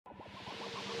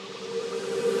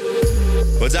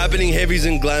What's happening, heavies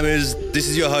and glamours? This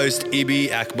is your host,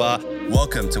 Ibi Akbar.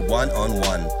 Welcome to One on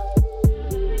One.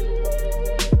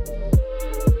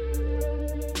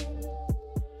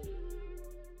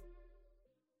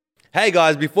 Hey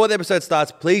guys, before the episode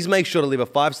starts, please make sure to leave a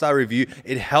 5-star review.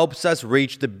 It helps us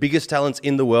reach the biggest talents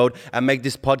in the world and make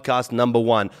this podcast number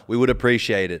one. We would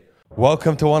appreciate it.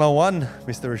 Welcome to One on One,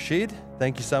 Mr. Rashid.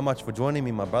 Thank you so much for joining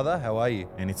me, my brother. How are you?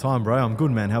 Anytime, bro. I'm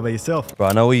good, man. How about yourself? Bro,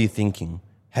 I know what you're thinking.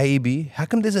 Hey, Ibi, how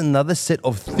come there's another set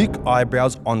of thick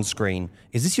eyebrows on screen?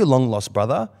 Is this your long-lost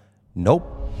brother? Nope.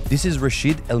 This is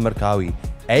Rashid El Merkawi,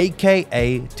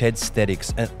 aka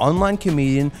Tedsthetics, an online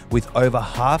comedian with over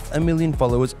 500,000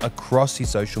 followers across his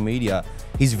social media.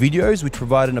 His videos, which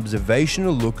provide an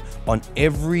observational look on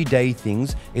everyday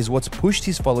things, is what's pushed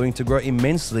his following to grow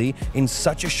immensely in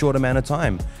such a short amount of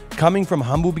time. Coming from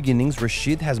humble beginnings,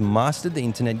 Rashid has mastered the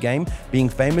internet game. Being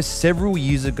famous several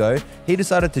years ago, he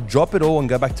decided to drop it all and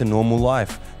go back to normal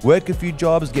life, work a few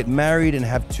jobs, get married and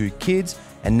have 2 kids,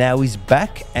 and now he's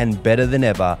back and better than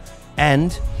ever.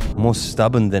 And more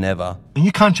stubborn than ever. And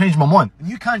you can't change my mind. And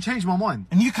you can't change my mind.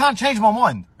 And you can't change my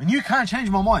mind. And you can't change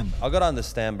my mind. I gotta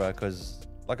understand, bro, because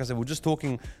like I said,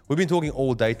 we've been talking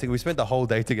all day together. We spent the whole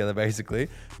day together, basically.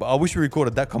 But I wish we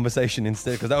recorded that conversation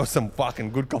instead, because that was some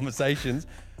fucking good conversations.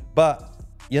 But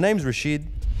your name's Rashid.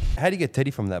 How do you get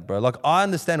Teddy from that, bro? Like, I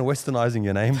understand westernizing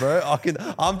your name, bro.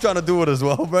 I'm trying to do it as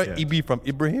well, bro. Yeah. Ibi from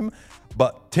Ibrahim.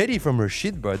 But Teddy from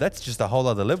Rashid, bro, that's just a whole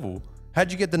other level.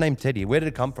 How'd you get the name Teddy? Where did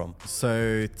it come from?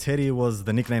 So Teddy was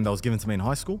the nickname that was given to me in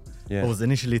high school. Yeah. It was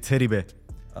initially Teddy Bear.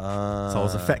 So I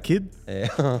was a fat kid. Yeah.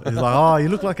 He's like, oh, you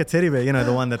look like a teddy bear. You know,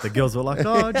 the one that the girls were like,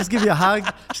 oh, just give me a hug.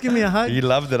 Just give me a hug. You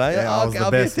loved it, eh? Yeah, I was the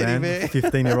best, man. Bear.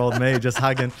 15-year-old me just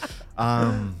hugging.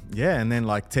 Yeah, and then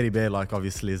like Teddy Bear, like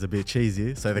obviously is a bit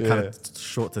cheesy. So they cut it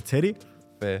short to Teddy.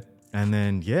 Fair. And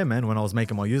then, yeah, man, when I was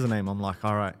making my username, I'm like,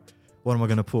 all right, what am I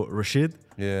going to put? Rashid?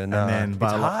 Yeah, no. It's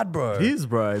hard, bro. It is,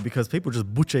 bro, because people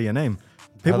just butcher your name.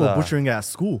 People are butchering it at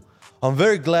school. I'm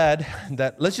very glad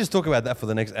that, let's just talk about that for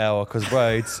the next hour, because,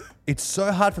 bro, it's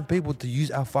so hard for people to use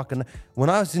our fucking... When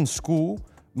I was in school,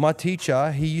 my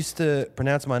teacher, he used to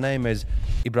pronounce my name as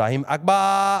Ibrahim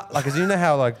Akbar. Like, as you know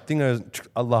how, like, thing goes,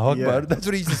 Allah Akbar. Yeah. That's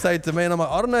what he used to say to me. And I'm like,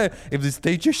 I don't know if this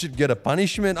teacher should get a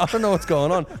punishment. I don't know what's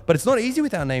going on. But it's not easy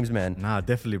with our names, man. Nah,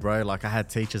 definitely, bro. Like, I had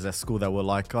teachers at school that were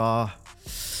like, I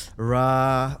don't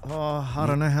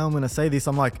know how I'm going to say this.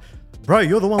 I'm like... Bro,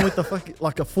 you're the one with the fucking,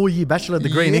 like a 4-year bachelor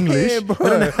degree in English. Bro. I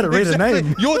don't know how to read a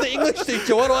name. You're the English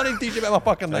teacher. Why do I need to teach you about my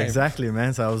fucking name? Exactly,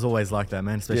 man. So I was always like that,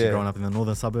 man. Especially growing up in the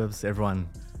northern suburbs. Everyone,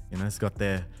 you know, has got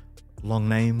their long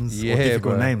names or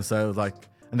difficult names. So it was like,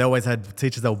 and they always had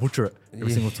teachers that would butcher it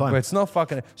every single time. But it's not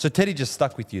fucking... So Teddy just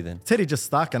stuck with you then? Teddy just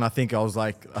stuck. And I think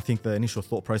the initial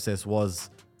thought process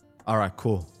was, all right,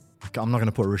 cool. I'm not going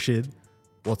to put Rashid.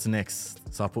 What's next?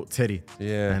 So I put Teddy.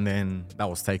 Yeah. And then that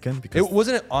was taken. Because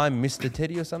Wasn't it I'm Mr.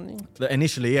 Teddy or something?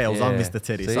 Initially, it was I'm Mr.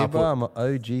 Teddy. See, so bro, I'm an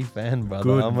OG fan, brother.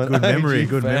 Good memory,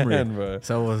 good memory. Bro.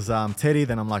 So it was Teddy,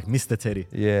 then I'm like Mr. Teddy.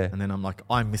 Yeah. And then I'm like,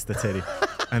 I'm Mr. Teddy.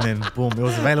 And then boom, it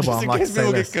was available. Just I'm like,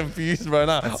 people get confused, bro.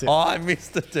 No, I'm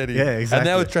Mr. Teddy. Yeah, exactly. And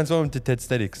now it's transformed to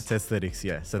Tedsthetics. Tedsthetics,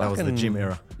 yeah. So that was the gym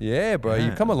era. Yeah, bro.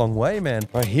 You've come a long way, man.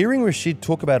 Bro, hearing Rashid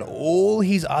talk about all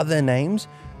his other names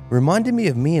reminded me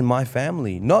of me and my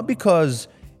family. Not because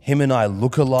him and I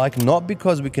look alike, not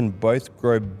because we can both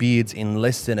grow beards in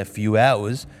less than a few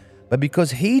hours, but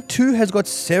because he too has got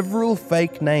several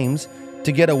fake names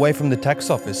to get away from the tax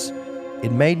office.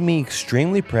 It made me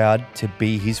extremely proud to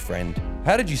be his friend.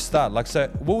 How did you start? Like, so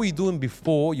what were you doing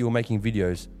before you were making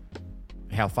videos?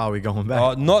 How far are we going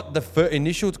back? Not the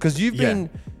initial, because you've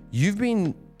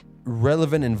been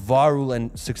relevant and viral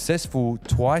and successful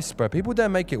twice, bro. People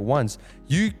don't make it once.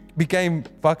 You became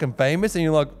fucking famous and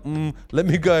you're like, let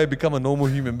me go become a normal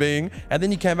human being. And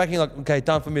then you came back and you're like, okay,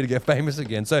 time for me to get famous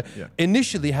again. So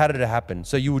initially, how did it happen?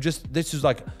 So you were this was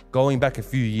like going back a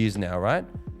few years now, right?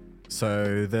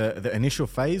 So the initial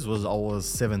phase was I was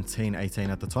 17, 18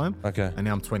 at the time. Okay. And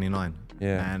now I'm 29.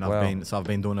 Yeah. And I've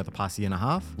been doing it the past year and a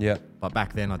half. Yeah. But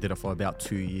back then I did it for about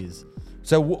 2 years.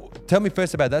 So tell me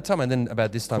first about that time and then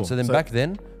about this time. Cool. So then back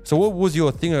then, so what was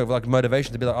your thing of like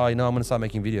motivation to be like, oh, I'm going to start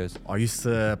making videos? I used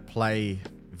to play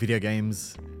video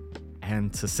games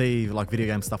and to see like video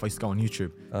game stuff, I used to go on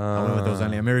YouTube. However, there was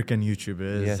only American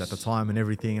YouTubers at the time and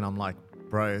everything. And I'm like,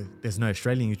 bro, there's no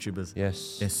Australian YouTubers.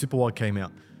 Yes. Yeah, Superwad came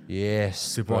out.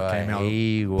 Yes, Superwad came out.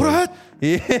 What?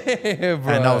 Yeah,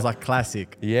 bro. And that was like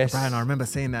classic. Yes. Bro, and I remember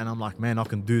seeing that and I'm like, man, I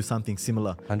can do something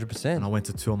similar. 100%. And I went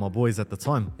to 2 of my boys at the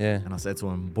time. Yeah. And I said to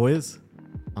them, boys,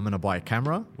 I'm going to buy a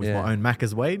camera with my own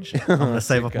Macca's wage. I'm going to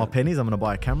save up my pennies. I'm going to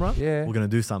buy a camera. Yeah. We're going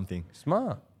to do something.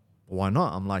 Smart. Why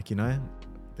not? I'm like,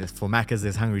 There's for Macca's,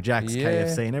 there's Hungry Jack's, Yeah.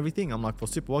 KFC and everything. I'm like, for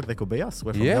Superwalk, they could be us.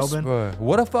 We're from Yes, Melbourne. bro.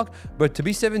 What a fuck. But to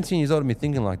be 17 years old and be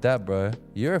thinking like that, bro,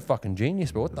 you're a fucking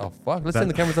genius, bro. What the fuck? Let's turn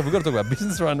the cameras off. We've got to talk about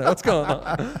business right now. What's going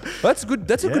on? That's good.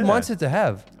 That's a good Yeah. mindset to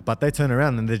have. But they turn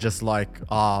around and they're just like,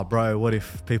 bro, what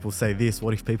if people say this?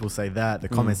 What if people say that? The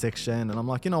comment section. And I'm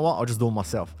like, you know what? I'll just do it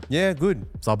myself. Yeah, good.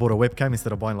 So I bought a webcam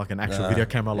instead of buying like an actual video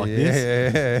camera like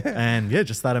this. Yeah. And yeah,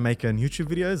 just started making YouTube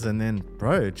videos. And then,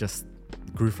 bro, it just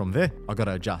grew from there. I got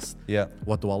to adjust. Yeah.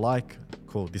 What do I like?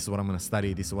 Cool. This is what I'm going to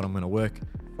study. This is what I'm going to work.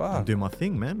 Fuck. And do my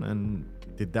thing, man. And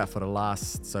did that for the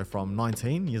last, so from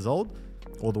 19 years old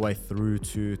all the way through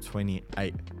to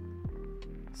 28.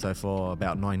 So for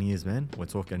about 9 years, man, we're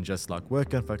talking just like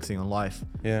working, focusing on life.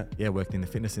 Yeah. Yeah, worked in the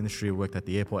fitness industry, worked at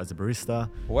the airport as a barista.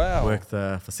 Wow. Worked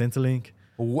for Centrelink.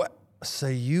 What? So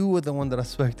you were the one that I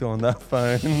spoke to on that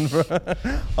phone, bro.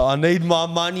 I need my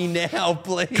money now,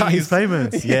 please. He's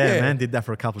famous. Yeah, man, did that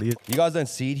for a couple of years. You guys don't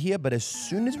see it here, but as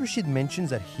soon as Rashid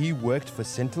mentions that he worked for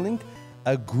Centrelink,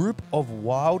 a group of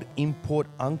wild import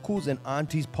uncles and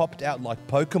aunties popped out like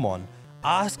Pokemon,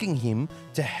 asking him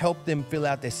to help them fill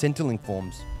out their Centrelink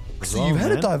forms. So Well, you've had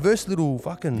a man. diverse little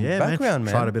fucking background,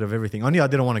 man. Tried a bit of everything. I knew I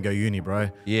didn't want to go uni, bro.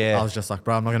 Yeah. I was just like,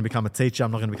 bro, I'm not going to become a teacher. I'm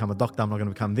not going to become a doctor. I'm not going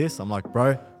to become this. I'm like,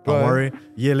 bro, Bro. don't worry.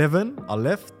 Year 11, I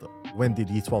left. When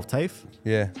did year 12 TAFE?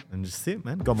 Yeah. And just it,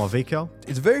 man. Got my VCAL.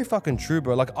 It's very fucking true,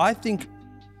 bro. Like, I think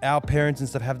our parents and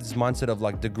stuff have this mindset of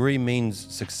like degree means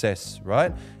success,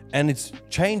 right? And it's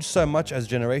changed so much as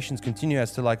generations continue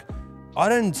as to like, I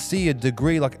don't see a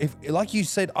degree like if like you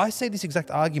said, I say this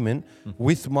exact argument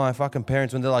with my fucking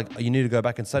parents when they're like, you need to go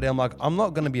back and study. I'm like, I'm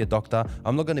not gonna be a doctor,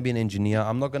 I'm not gonna be an engineer,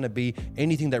 I'm not gonna be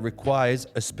anything that requires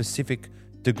a specific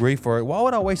degree for it. Why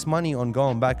would I waste money on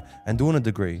going back and doing a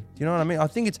degree? Do you know what I mean? I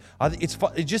think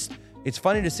it's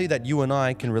funny to see that you and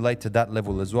I can relate to that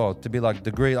level as well. To be like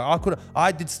degree, like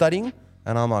I did studying.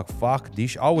 And I'm like, fuck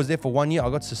this. I was there for 1 year. I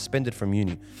got suspended from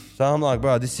uni. So I'm like,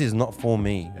 bro, this is not for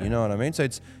me. You know what I mean? So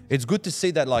it's good to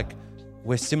see that like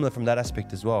we're similar from that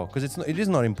aspect as well. Because it is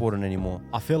not important anymore.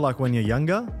 I feel like when you're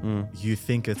younger, you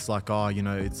think it's like,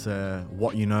 it's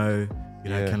what you know,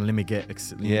 Yeah. can let me get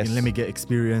Yes. let me get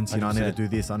experience. I need to 100%. do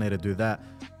this, I need to do that.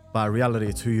 But reality,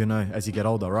 it's who you know as you get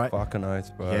older, right? Fucking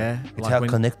oath, bro. Yeah, It's like how when-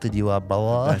 connected you are,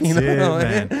 bro. That's You know it, what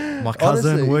I mean? man. My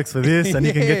cousin Honestly. works for this, and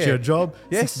he can get you a Yeah. job,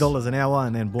 Yes. $6 an hour,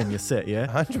 and then boom, you're set. Yeah.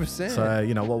 100%.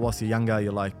 So whilst you're younger,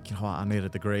 you're like, what, I need a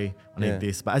degree, I need Yeah.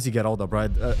 this. But as you get older, bro,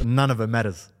 none of it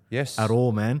matters. Yes. At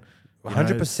all, man. You know,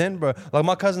 100%, bro. Like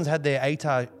my cousins had their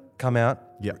ATAR come out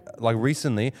Yeah. like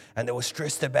recently and they were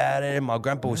stressed about it. My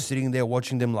grandpa was sitting there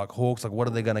watching them like hawks, like what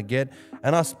are they going to get?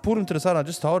 And I pulled him to the side and I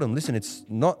just told him, listen, it's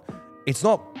not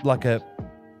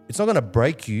going to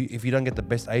break you if you don't get the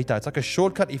best ATAR. It's like a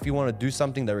shortcut if you want to do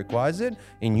something that requires it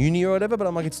in uni or whatever. But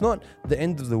I'm like, it's not the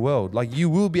end of the world. Like you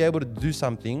will be able to do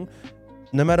something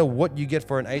no matter what you get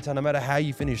for an ATAR, no matter how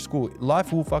you finish school.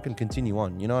 Life will fucking continue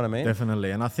on. You know what I mean?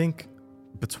 Definitely. And I think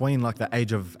between like the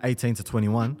age of 18 to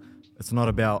 21, it's not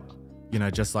about,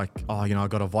 just like, I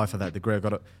got to vie for that degree. I got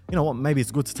to, what, maybe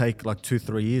it's good to take like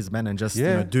 2-3 years, man, and just,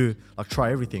 Yeah.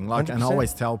 try everything. Like, and I 100%.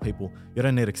 always tell people, you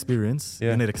don't need experience,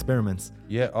 Yeah. you need experiments.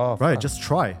 Yeah. Oh, Bro, fuck. just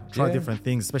try Yeah. different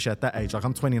things, especially at that age. Like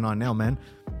I'm 29 now, man.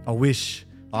 I wish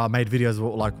I made videos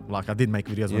like I did make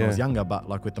videos when I was Yeah. younger, but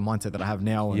like with the mindset that I have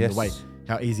now and Yes. the way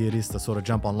how easy it is to sort of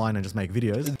jump online and just make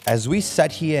videos. As we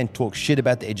sat here and talked shit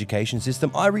about the education system,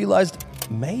 I realized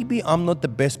maybe I'm not the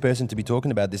best person to be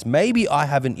talking about this. Maybe I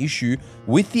have an issue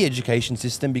with the education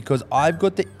system because I've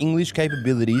got the English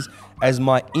capabilities as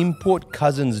my import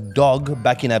cousin's dog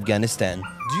back in Afghanistan.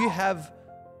 Do you have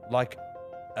like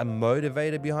a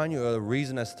motivator behind you or a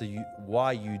reason as to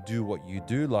why you do what you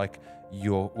do? Like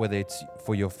whether it's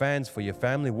for your fans, for your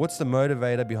family, what's the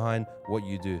motivator behind what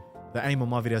you do? The aim of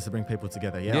my videos is to bring people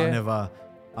together. Yeah, Yeah.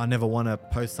 I never want to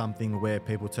post something where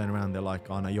people turn around and they're like,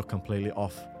 oh no, you're completely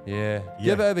off. Yeah. Do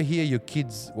you Yeah. ever hear your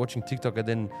kids watching TikTok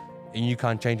and you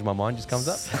can't change my mind just comes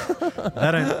up?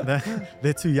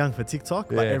 They're too young for TikTok,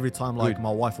 but Yeah. every time like Good.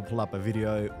 my wife will pull up a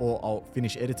video or I'll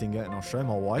finish editing it and I'll show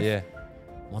my wife, Yeah.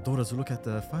 my daughters will look at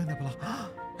the phone, they'll be like,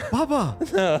 Baba,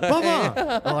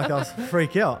 Baba. I'm like, I'll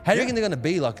freak out. How do you reckon they're gonna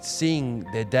be like seeing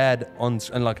their dad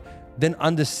and like then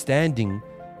understanding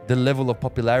the level of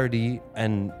popularity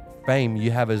and fame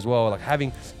you have as well, like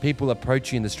having people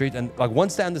approach you in the street and like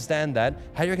once they understand that,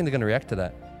 how do you reckon they're gonna react to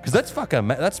that? Because that's fucking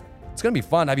it's gonna be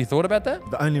fun. Have you thought about that?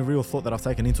 The only real thought that I've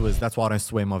taken into is that's why I don't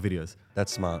swear in my videos.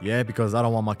 That's smart. Yeah, because I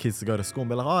don't want my kids to go to school and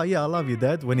be like, oh yeah, I love you,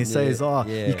 Dad. When he says, yeah.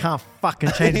 you can't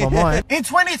fucking change my mind. In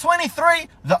 2023,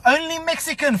 the only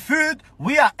Mexican food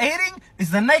we are eating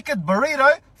is the naked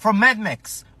burrito from Mad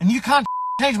Max. And you can't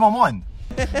change my mind.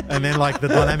 And then like the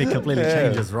dynamic completely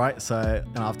changes, right? So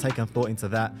I've taken thought into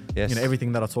that. Yes. You know,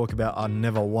 everything that I talk about, I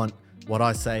never want what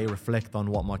I say reflect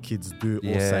on what my kids do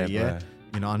or say. Yeah. bro.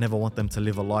 You know, I never want them to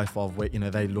live a life of where, you know,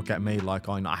 they look at me like,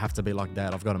 oh, no, I have to be like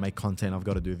dad. I've got to make content. I've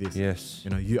got to do this. Yes. You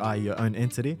know, you are your own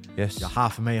entity. Yes. You're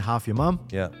half me, half your mum.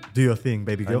 Yeah. Do your thing,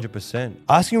 baby girl. 100%.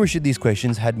 Asking Rashid these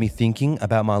questions had me thinking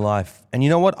about my life. And you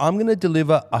know what? I'm going to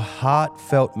deliver a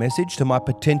heartfelt message to my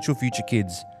potential future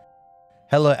kids.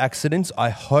 Hello, accidents. I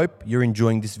hope you're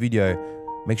enjoying this video.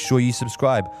 Make sure you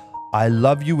subscribe. I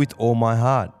love you with all my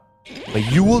heart.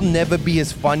 But you will never be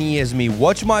as funny as me.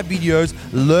 Watch my videos,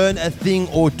 learn a thing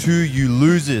or two, you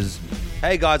losers.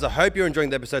 Hey guys, I hope you're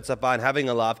enjoying the episode so far and having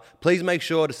a laugh. Please make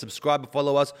sure to subscribe and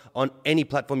follow us on any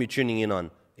platform you're tuning in on.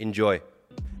 Enjoy.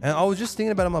 And I was just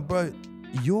thinking about it, my bro,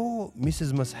 your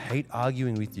missus must hate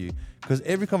arguing with you because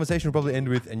every conversation will probably end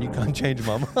with, and you can't change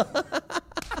mum.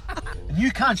 And you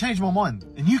can't change my mind.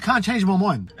 And you can't change my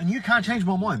mind. And you can't change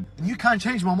my mind. And you can't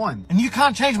change my mind. And you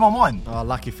can't change my mind. Oh,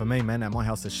 lucky for me, man. At my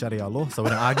house is Sharia law, so we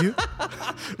don't argue.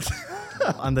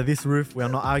 Under this roof, we are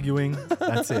not arguing.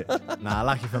 That's it. Nah,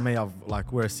 lucky for me,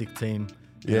 we're a sick team.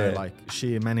 You know, like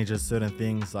she manages certain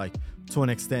things. Like to an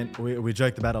extent, we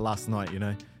joked about it last night. You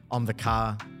know, I'm the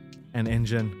car and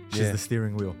engine. She's the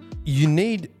steering wheel. You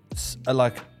need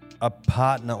a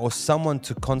partner or someone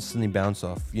to constantly bounce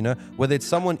off, you know, whether it's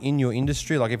someone in your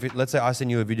industry, like let's say I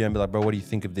send you a video and be like, bro, what do you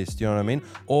think of this? Do you know what I mean?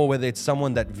 Or whether it's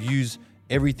someone that views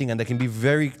everything and they can be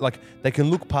very, they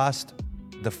can look past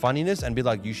the funniness and be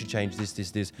like, you should change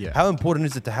this. Yeah. How important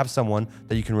is it to have someone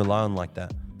that you can rely on like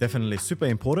that? Definitely super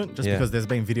important, just because there's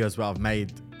been videos where I've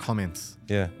made comments.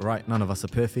 Yeah. Right? None of us are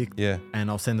perfect. Yeah.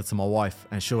 And I'll send it to my wife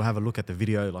and she'll have a look at the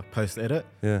video, like post-edit.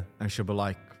 Yeah. And she'll be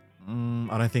like,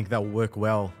 I don't think that'll work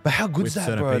well. But how good with is that,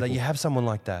 certain bro, that people. you have someone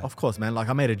like that? Of course, man. Like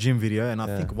I made a gym video and I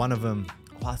think one of them,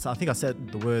 I think I said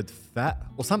the word fat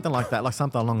or something like that, like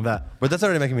something along that. But that's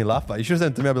already making me laugh, but you should have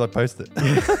sent it to me, I'd be like, post it.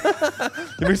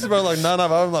 Your missus probably like, no,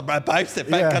 but I'm like, bro, post it,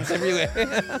 fat cunts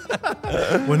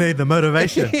everywhere. We need the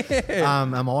motivation.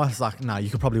 And my wife's like, nah, you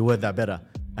could probably word that better.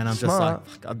 And I'm just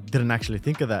like, I didn't actually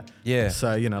think of that. Yeah.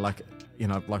 So,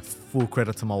 like full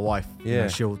credit to my wife. You know,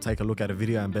 she'll take a look at a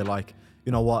video and be like,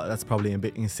 you know what, that's probably a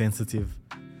bit insensitive.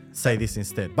 Say this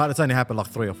instead. But it's only happened like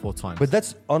 3 or 4 times. But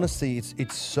that's honestly,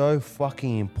 it's so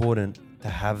fucking important to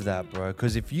have that, bro.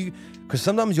 Because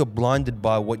sometimes you're blinded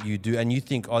by what you do and you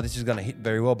think, oh, this is going to hit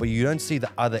very well, but you don't see the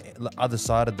other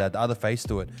side of that, the other face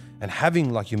to it. And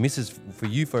having like your missus, for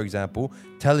you, for example,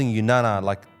 telling you, nah,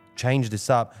 like change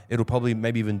this up, it'll probably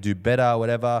maybe even do better or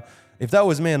whatever. If that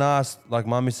was me and I asked like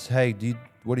my missus, hey,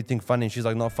 what do you think funny? And she's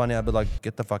like, not funny. I'd be like,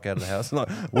 get the fuck out of the house. Like,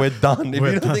 we're done. If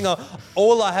you don't think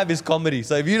all I have is comedy.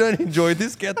 So if you don't enjoy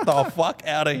this, get the fuck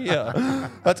out of here.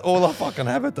 That's all I fucking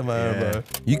have at the moment, bro.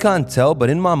 You can't tell,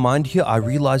 but in my mind here, I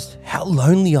realized how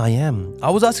lonely I am. I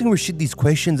was asking Rashid these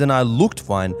questions and I looked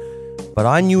fine, but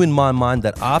I knew in my mind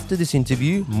that after this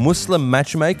interview, Muslim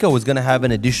Matchmaker was going to have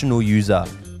an additional user.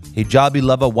 Hijabi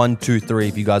Lover 123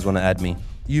 if you guys want to add me.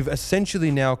 You've essentially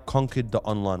now conquered the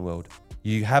online world.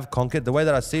 You have conquered. The way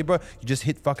that I see, bro, you just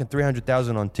hit fucking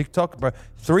 300,000 on TikTok, bro.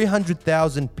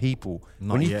 300,000 people.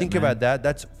 When you think about that,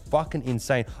 that's fucking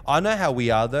insane. I know how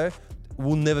we are, though.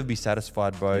 We'll never be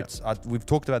satisfied, bro. Yeah. We've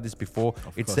talked about this before.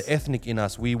 It's the ethnic in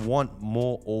us. We want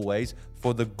more always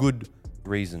for the good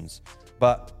reasons.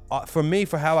 But for me,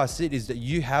 for how I see it, is that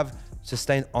you have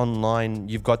sustained online.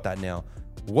 You've got that now.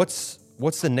 What's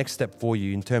the next step for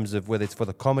you in terms of whether it's for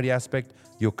the comedy aspect,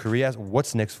 your career?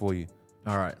 What's next for you?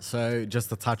 All right. So just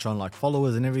to touch on like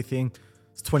followers and everything,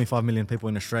 it's 25 million people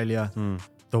in Australia.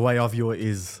 The way I view it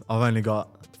is I've only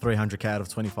got 300K out of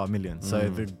 25 million. So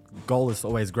the goal is to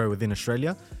always grow within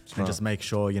Australia and just make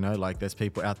sure, like there's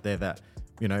people out there that,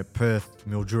 Perth,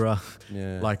 Mildura,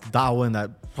 like Darwin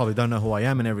that probably don't know who I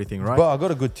am and everything, right? But I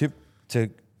got a good tip to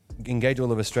engage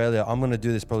all of Australia. I'm going to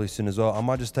do this probably soon as well. I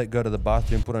might just go to the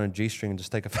bathroom, put on a G-string and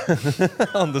just take a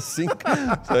on the sink.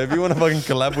 So if you want to fucking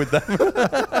collab with them,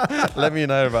 let me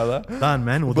know, brother. Done,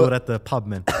 man. We'll do it at the pub,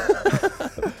 man.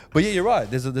 But yeah, you're right.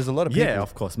 There's a lot of people. Yeah,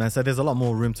 of course, man. So there's a lot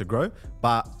more room to grow.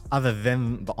 But other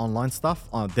than the online stuff,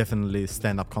 definitely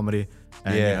stand-up comedy.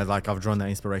 And like I've drawn that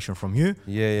inspiration from you.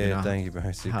 Yeah. Thank you, bro.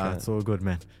 It's all good,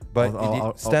 man. But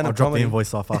I'll stand-up drop comedy. the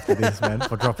invoice off after this, man,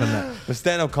 for dropping that. The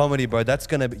stand-up comedy, bro,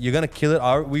 you're gonna kill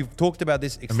it. We've talked about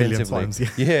this extensively. A million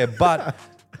times, yeah, but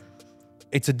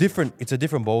it's a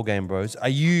different ball game, bros. Are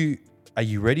you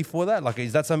ready for that? Like,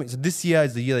 is that something? So this year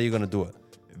is the year that you're gonna do it.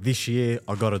 this year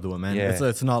I gotta do it, man. Yeah.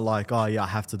 It's not like, oh yeah, I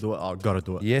have to do it. I gotta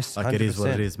do it. Yes, like it is what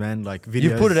 100%. it is, man. Like videos.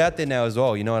 You put it out there now as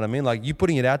well. You know what I mean? Like you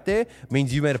putting it out there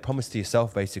means you made a promise to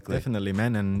yourself, basically. Definitely,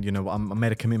 man. And you know, I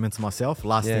made a commitment to myself.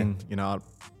 Last thing, you know,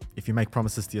 if you make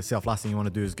promises to yourself, last thing you want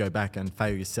to do is go back and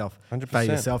fail yourself. 100%. Fail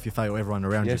yourself, you fail everyone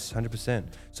around you. Yes, 100%.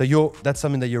 So that's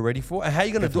something that you're ready for. And how are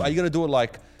you gonna do? Are you gonna do it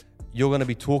like you're gonna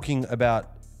be talking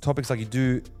about topics like you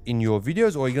do in your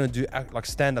videos, or are you gonna do like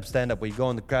stand up where you go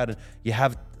in the crowd and you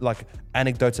have like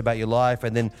anecdotes about your life,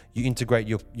 and then you integrate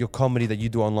your comedy that you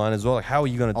do online as well? Like how are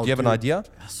you gonna? Do you have an idea?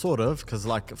 Sort of, because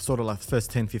like the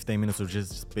first 10-15 minutes will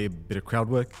just be a bit of crowd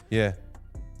work. Yeah.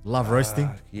 Love roasting.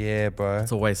 Yeah, bro.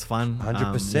 It's always fun.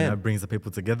 100%. You know, it brings the people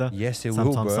together. Yes, it will,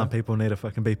 Sometimes bro. some people need to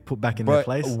fucking be put back in Bro, their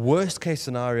place. worst case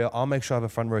scenario, I'll make sure I have a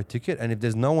front row ticket, and if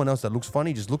there's no one else that looks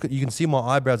funny, just look at, you can see my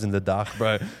eyebrows in the dark,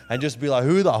 bro, and just be like,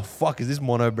 who the fuck is this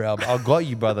monobrow? I got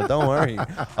you, brother. Don't worry.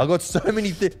 I got so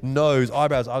many nose,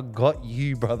 eyebrows. I got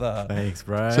you, brother. Thanks,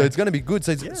 bro. So it's gonna be good.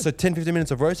 So 10-15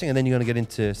 minutes of roasting, and then you're gonna get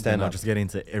into stand I'll up. just get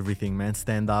into everything, man.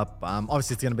 Stand up.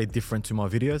 Obviously, it's gonna be different to my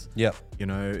videos. Yep. You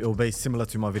know, it'll be similar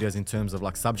to my videos in terms of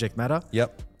like subject matter.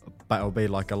 Yep. But it'll be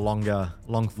like a long form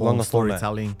Longer format.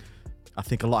 storytelling. I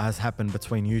think a lot has happened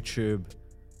between YouTube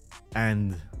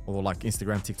or like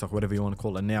Instagram, TikTok, whatever you want to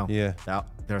call it now. Yeah.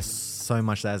 There's so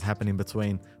much that has happened in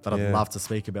between that I'd love to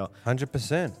speak about.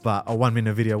 100%. But a 1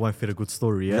 minute video won't fit a good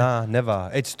story, yeah? Nah,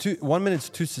 never. 1 minute's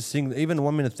too succinct. Even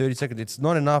 1 minute 30 seconds, it's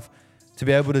not enough to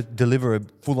be able to deliver a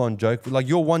full-on joke. Like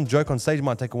your one joke on stage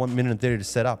might take a 1 minute and 30 to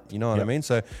set up. You know what I mean?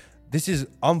 So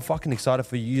I'm fucking excited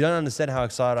for you. You don't understand how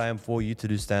excited I am for you to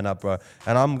do stand-up, bro.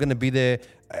 And I'm going to be there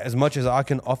as much as I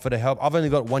can offer to help. I've only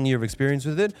got 1 year of experience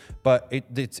with it, but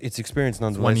it's experience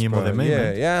nonetheless. 1 year more than me,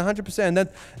 man. Yeah, 100%.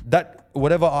 That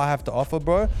whatever I have to offer,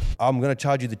 bro, I'm going to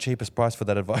charge you the cheapest price for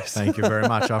that advice. Thank you very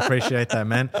much. I appreciate that,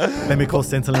 man. Let me call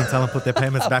Centrelink, tell them put their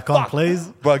payments back on, please.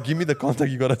 Bro, give me the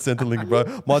contact you got at Centrelink, bro.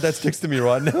 My dad's texting me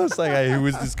right now saying, hey, who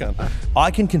is this cunt?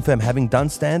 I can confirm, having done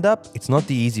stand-up, it's not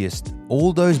the easiest.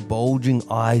 All those bulging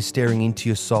eyes staring into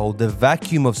your soul, the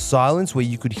vacuum of silence where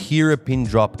you could hear a pin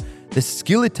drop, the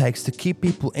skill it takes to keep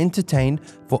people entertained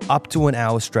for up to an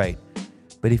hour straight.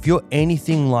 But if you're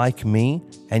anything like me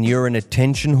and you're an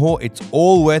attention whore, it's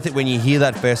all worth it when you hear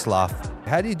that first laugh.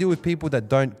 How do you deal with people that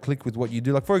don't click with what you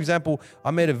do? Like, for example, I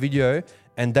made a video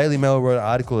and Daily Mail wrote an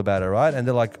article about it, right? And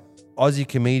they're like, Aussie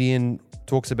comedian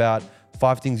talks about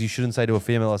 5 things you shouldn't say to a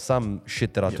female or some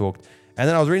shit that I talked. And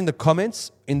then I was reading the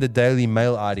comments in the Daily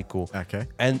Mail article. Okay.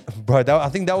 And bro, I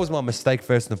think that was my mistake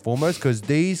first and foremost, because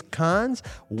these cons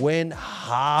went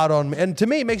hard on me. And to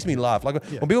me, it makes me laugh. Like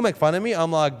when people make fun of me,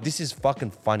 I'm like, this is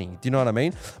fucking funny. Do you know what I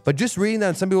mean? But just reading that,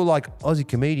 and some people are like, Aussie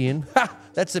comedian,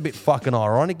 that's a bit fucking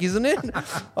ironic, isn't it?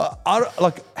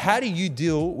 How do you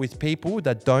deal with people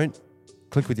that don't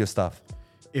click with your stuff?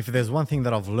 If there's one thing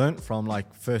that I've learned from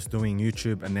like first doing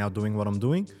YouTube and now doing what I'm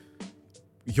doing,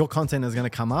 your content is going to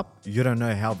come up. You don't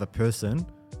know how the person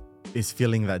is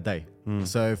feeling that day.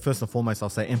 So first and foremost, I'll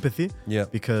say empathy. Yeah.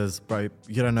 Because, bro,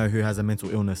 you don't know who has a mental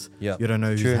illness. Yeah. You don't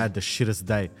know who's had the shittest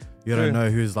day. You don't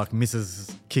know who's like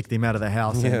Mrs. kicked him out of the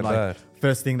house. Yeah, and like bad.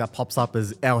 first thing that pops up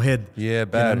is our head. Yeah,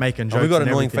 bad. You know, making And jokes. we got and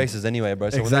annoying everything. faces anyway, bro.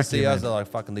 So Exactly, when they see us, man. they're like,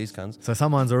 fucking these cunts. So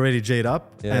someone's already G'd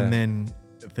up, Yeah. and then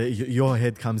your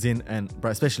head comes in, and bro,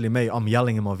 especially me, I'm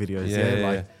yelling in my videos.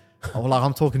 Yeah. Like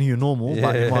I'm talking to you normal,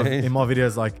 but in my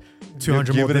videos, like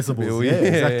 200 more giving it a decibels. bill. Yeah, Yeah,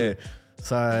 exactly. yeah.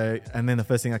 So, and then the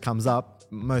first thing that comes up,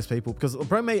 most people, because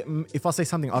bro, mate, if I say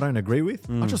something I don't agree with,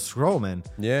 I just scroll, man.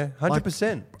 Yeah,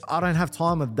 100%. I don't have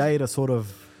time of day to sort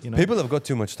of, you know. People have got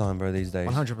too much time, bro, these days.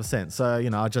 100%. So,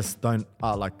 you know, I just don't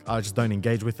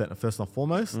engage with it first and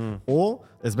foremost. Or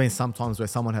there's been some times where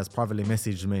someone has privately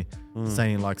messaged me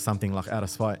saying like something like out of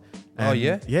spite. And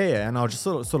yeah? Yeah. And I'll just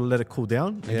sort of let it cool down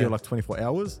and give it like 24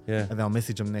 hours. Yeah. And then I'll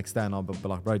message them the next day and I'll be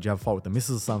like, bro, do you have a fight with the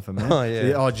missus or something, man? Oh,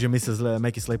 yeah. Oh, did your missus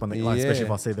make you sleep on the, like, Yeah. especially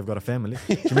if I see they've got a family.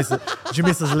 Did your missus put you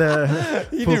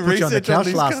on the research on couch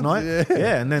these last cunts, night? yeah.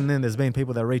 Yeah. And then there's been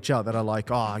people that reach out that are like,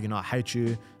 oh, you know, I hate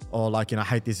you. Or like, you know, I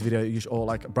hate this video. Or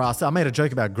like, bro, I made a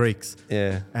joke about Greeks.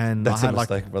 Yeah. And That's I had a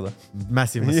mistake, like brother.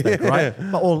 massive mistake, right?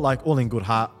 But all in good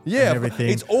heart. Yeah, and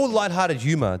everything. it's all lighthearted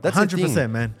humor. That's 100%,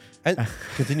 man. And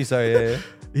continue, sorry, yeah.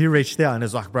 He reached out and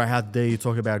it's like, bro, how dare you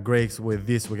talk about Greeks with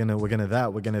this? We're gonna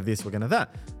that. We're gonna this. We're gonna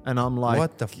that. And I'm like,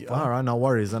 What the fuck? All right, no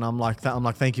worries. And I'm like,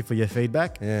 thank you for your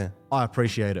feedback. Yeah. I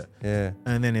appreciate it. Yeah.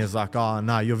 And then he's like, oh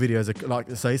no, your videos are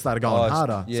like. So he started going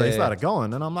harder. So he yeah. started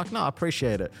going, and I'm like, no, I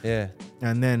appreciate it. Yeah.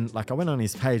 And then like I went on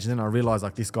his page, and then I realized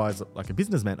like this guy's like a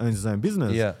businessman, owns his own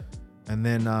business. Yeah. And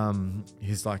then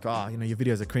he's like, oh, you know, your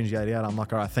videos are cringy, yada yada. I'm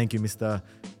like, all right, thank you, Mr.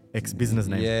 Ex-business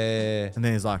name. Yeah. And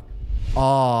then he's like,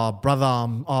 Oh, brother,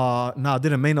 no, I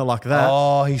didn't mean it like that.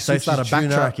 Oh, he so he switched started his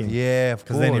tune up. backtracking. Yeah, of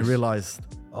Because then he course. realized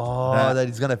that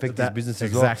it's going to affect his business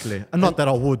as well. exactly. And not that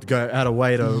I would go out of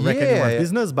way to wreck Yeah. anyone's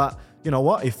business, but you know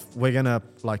what? If you're gonna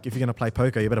play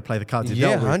poker, you better play the cards you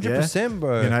Yeah, dealt with. 100%,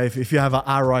 bro. You know, if you have a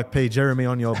RIP Jeremy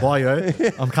on your bio,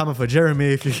 I'm coming for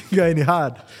Jeremy if you can go any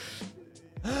hard.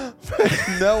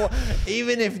 No,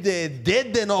 even if they're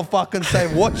dead, they're not fucking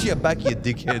safe. Watch your back, you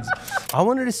dickheads. I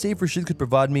wanted to see if Rashid could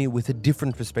provide me with a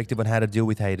different perspective on how to deal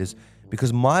with haters,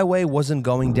 because my way wasn't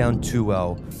going down too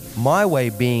well. My way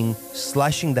being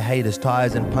slashing the haters'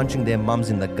 tires and punching their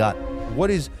mums in the gut. What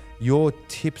is your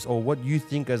tips, or what you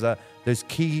think as those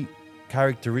key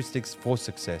characteristics for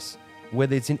success?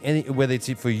 Whether it's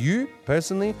for you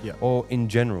personally, Yeah. or in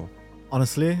general.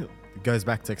 Honestly, it goes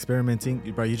back to experimenting,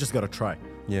 bro. You just got to try.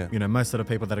 Yeah. You know, most of the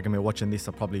people that are going to be watching this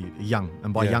are probably young.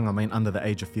 And by Yeah. young, I mean under the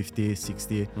age of 50,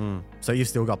 60. So you've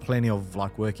still got plenty of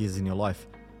like work years in your life.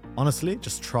 Honestly,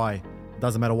 just try.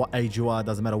 Doesn't matter what age you are.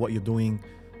 Doesn't matter what you're doing.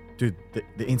 Dude,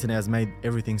 the internet has made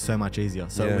everything so much easier.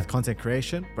 So Yeah. with content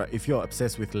creation, bro, if you're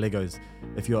obsessed with Legos,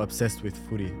 if you're obsessed with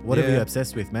footy, whatever Yeah. you're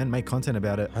obsessed with, man, make content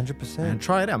about it. 100%. And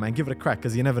try it out, man. Give it a crack,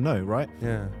 because you never know, right?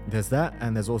 Yeah. There's that,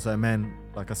 and there's also, man,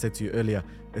 like I said to you earlier,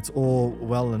 it's all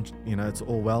well and, you know, it's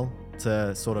all well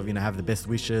to sort of, you know, have the best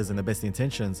wishes and the best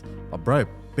intentions. But bro,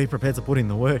 be prepared to put in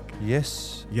the work.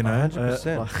 Yes. You know,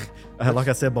 100%. like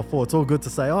I said before, it's all good to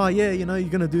say, oh yeah, you know, you're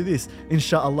gonna do this,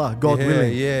 inshallah, God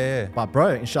willing. Yeah. But bro,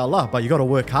 inshallah, but you got to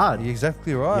work hard. You're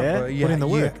exactly right, Yeah, bro. put in the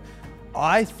work.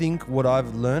 I think what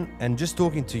I've learned, and just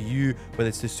talking to you, whether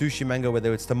it's the sushi manga,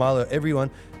 whether it's Tamalo, everyone,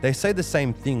 they say the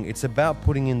same thing. It's about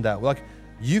putting in that. Like,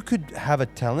 you could have a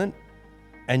talent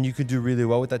and you could do really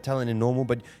well with that talent in normal,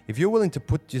 but if you're willing to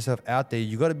put yourself out there,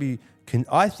 you got to be.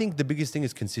 I think the biggest thing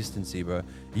is consistency, bro.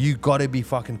 You got to be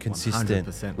fucking consistent.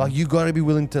 100%. Like, you got to be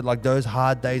willing to, like, those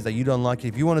hard days that you don't like it.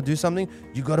 If you want to do something,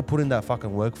 you got to put in that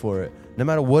fucking work for it. No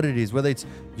matter what it is, whether it's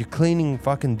you're cleaning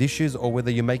fucking dishes or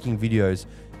whether you're making videos,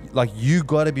 like, you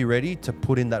got to be ready to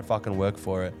put in that fucking work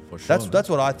for it. For sure, That's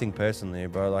what I think personally,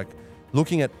 bro. Like,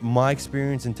 looking at my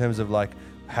experience in terms of like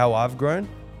how I've grown,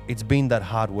 it's been that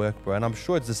hard work, bro. And I'm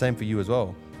sure it's the same for you as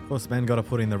well. Of course, man, got to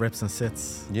put in the reps and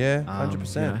sets. Yeah,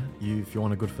 100%. If you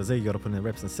want a good physique, you got to put in the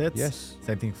reps and sets. Yes.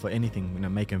 Same thing for anything, you know,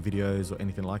 making videos or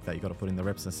anything like that. You got to put in the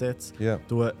reps and sets. Yeah.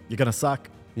 Do it. You're gonna suck.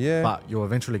 Yeah. But you'll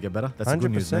eventually get better. That's the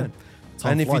good news, 100%. man.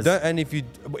 Time And if you flies. don't, and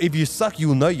if you suck,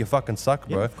 you'll know you fucking suck,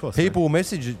 bro. Yeah, of course, people will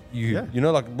message you. Yeah. You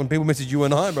know, like when people message you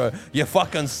and I, bro, you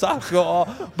fucking suck.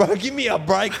 Oh, bro, give me a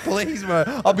break, please, bro.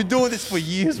 I've been doing this for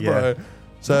years, bro. Yeah.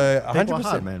 So People 100%, are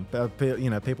hard, man. You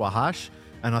know, people are harsh,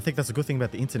 and I think that's a good thing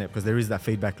about the internet, because there is that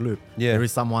feedback loop. Yeah. There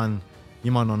is someone,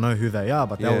 you might not know who they are,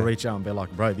 but they'll Yeah. reach out and be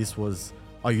like, bro, this was,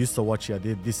 I used to watch you. I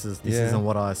did this Yeah. isn't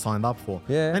what I signed up for.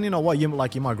 Yeah. And you know what? You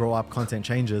might grow up, content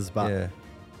changes, but Yeah.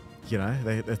 you know,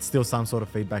 it's still some sort of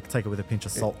feedback. Take it with a pinch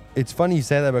of salt. It's funny you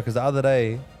say that, because the other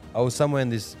day I was somewhere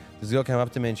and this girl came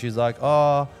up to me and she was like,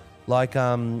 "Oh, like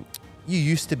you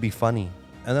used to be funny."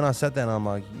 And then I sat there and I'm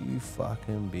like, "You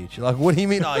fucking bitch! Like, what do you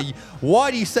mean?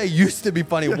 Why do you say used to be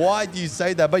funny? Why do you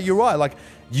say that?" But you're right. Like,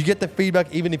 you get the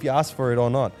feedback even if you ask for it or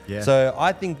not. Yeah. So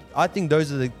I think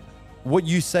those are what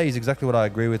you say is exactly what I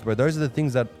agree with, bro. Those are the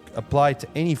things that apply to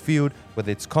any field,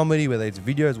 whether it's comedy, whether it's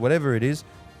videos, whatever it is.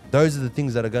 Those are the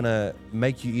things that are gonna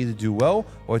make you either do well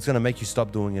or it's gonna make you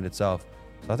stop doing it itself.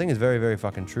 So I think it's very, very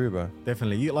fucking true, bro.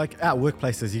 Definitely. You like at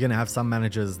workplaces, you're gonna have some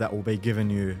managers that will be giving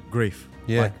you grief.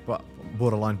 Yeah. Like, but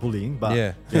borderline bullying. But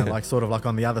Yeah. you know, like sort of like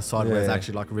on the other side where it's Yeah.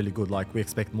 actually like really good. Like, we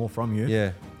expect more from you.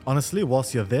 Yeah. Honestly,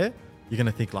 whilst you're there, you're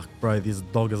gonna think like, bro, this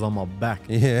dog is on my back.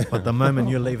 Yeah. But the moment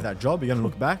you leave that job, you're gonna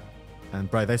look back and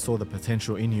bro, they saw the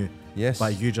potential in you. Yes.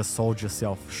 But you just sold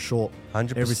yourself short.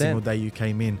 100%. Every single day you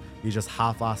came in, you just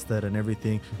half-assed it and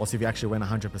everything. Whilst if you actually went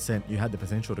 100%, you had the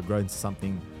potential to grow into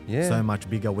something Yeah. so much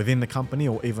bigger within the company,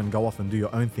 or even go off and do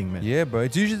your own thing, man. Yeah, bro.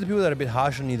 It's usually the people that are a bit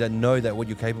harsh on you that know that what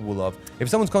you're capable of. If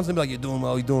someone's constantly like, "You're doing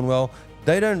well,"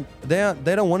 they don't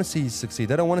want to see you succeed.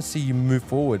 They don't want to see you move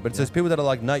forward. But it's those people that are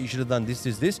like, "No, you should have done this.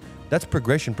 That's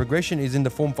progression. Progression is in the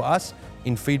form for us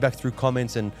in feedback through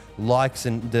comments and likes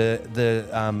and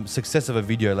the success of a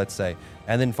video, let's say.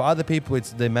 And then for other people,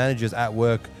 it's the managers at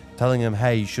work telling them,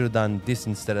 "Hey, you should have done this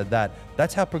instead of that."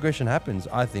 That's how progression happens,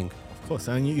 I think. Of course,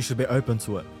 and you should be open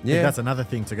to it. I Yeah. think that's another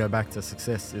thing to go back to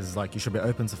success, is like you should be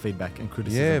open to feedback and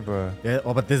criticism. Yeah, bro. Yeah,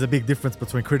 but there's a big difference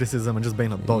between criticism and just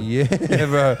being a dog. Yeah,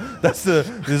 bro.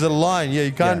 There's a line. Yeah,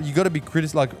 you can't. Yeah. You got to be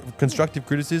constructive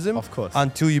criticism. Of course.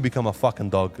 Until you become a fucking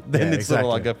dog, then Yeah, it's sort of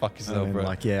like, exactly. go fuck yourself, And then bro.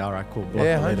 like, yeah, all right, cool. block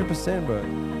Yeah, it later. 100%, bro.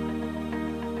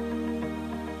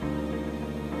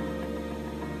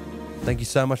 Thank you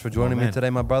so much for joining me man. today,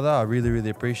 my brother. I really,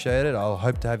 really appreciate it. I'll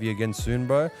hope to have you again soon,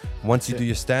 bro. Once you do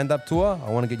your stand-up tour, I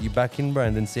want to get you back in, bro,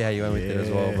 and then see how you went with it as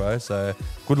well, bro. So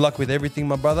good luck with everything,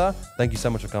 my brother. Thank you so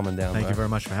much for coming down, Thank bro. you very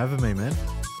much for having me, man.